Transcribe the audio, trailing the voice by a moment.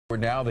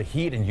Now the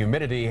heat and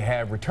humidity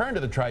have returned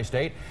to the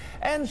tri-state,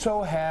 and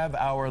so have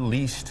our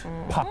least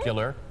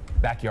popular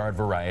backyard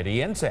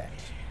variety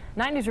insects.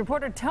 9 News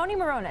reporter Tony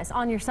Moronis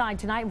on your side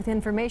tonight with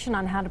information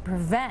on how to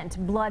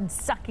prevent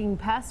blood-sucking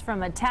pests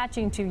from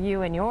attaching to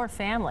you and your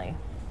family.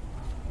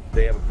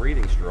 They have a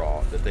breathing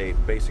straw that they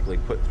basically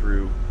put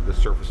through the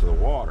surface of the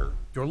water.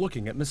 You're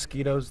looking at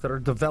mosquitoes that are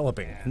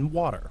developing in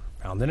water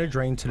found in a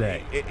drain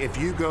today. If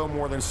you go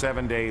more than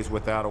 7 days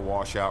without a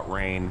washout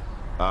rain,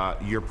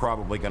 you're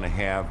probably going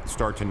to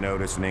start to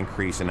notice an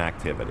increase in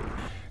activity.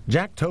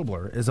 Jack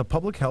Tobler is a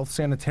public health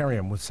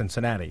sanitarium with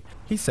Cincinnati.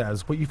 He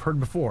says what you've heard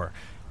before.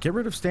 Get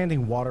rid of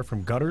standing water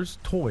from gutters,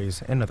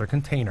 toys, and other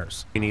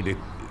containers. We need to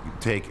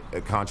take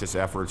conscious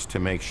efforts to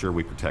make sure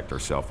we protect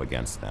ourselves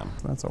against them.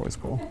 That's always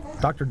cool.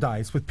 Dr.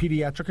 Dice with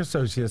Pediatric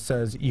Associates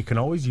says you can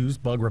always use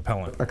bug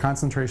repellent. A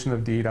concentration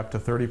of DEET up to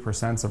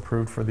 30% is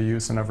approved for the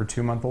use in over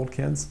 2-month-old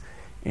kids.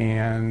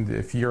 And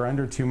if you're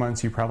under 2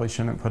 months, you probably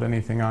shouldn't put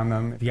anything on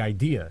them. The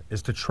idea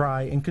is to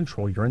try and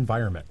control your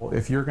environment.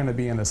 If you're going to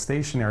be in a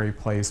stationary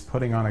place,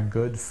 putting on a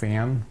good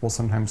fan will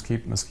sometimes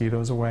keep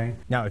mosquitoes away.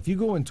 Now, if you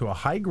go into a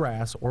high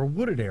grass or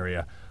wooded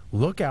area,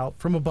 look out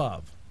from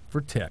above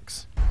for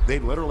ticks. They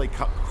literally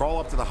crawl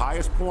up to the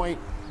highest point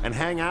and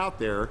hang out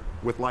there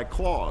with like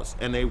claws,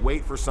 and they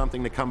wait for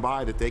something to come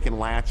by that they can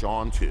latch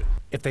onto.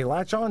 If they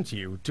latch onto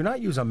you, do not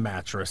use a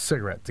match or a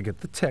cigarette to get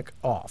the tick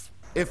off.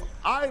 If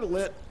I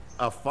lit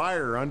a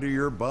fire under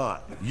your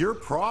butt, you're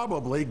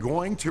probably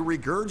going to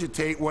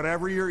regurgitate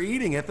whatever you're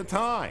eating at the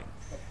time.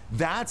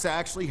 That's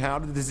actually how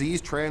the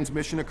disease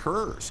transmission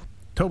occurs.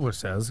 Tobler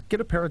says get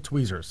a pair of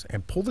tweezers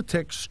and pull the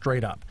tick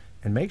straight up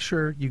and make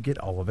sure you get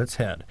all of its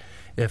head.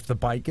 If the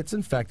bite gets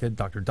infected,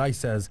 Dr. Dice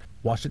says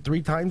wash it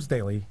 3 times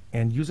daily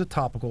and use a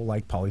topical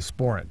like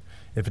polysporin.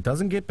 If it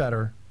doesn't get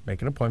better,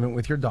 make an appointment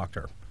with your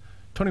doctor.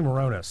 Tony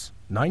Moronis,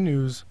 9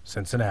 News,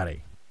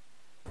 Cincinnati.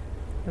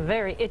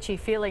 Very itchy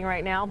feeling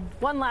right now.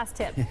 One last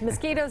tip.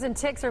 Mosquitoes and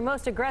ticks are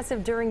most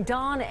aggressive during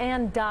dawn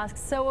and dusk,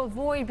 so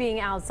avoid being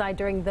outside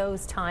during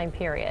those time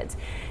periods.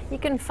 You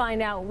can find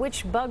out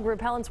which bug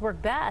repellents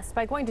work best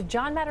by going to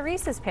John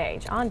Matarese's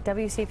page on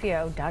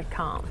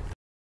WCPO.com.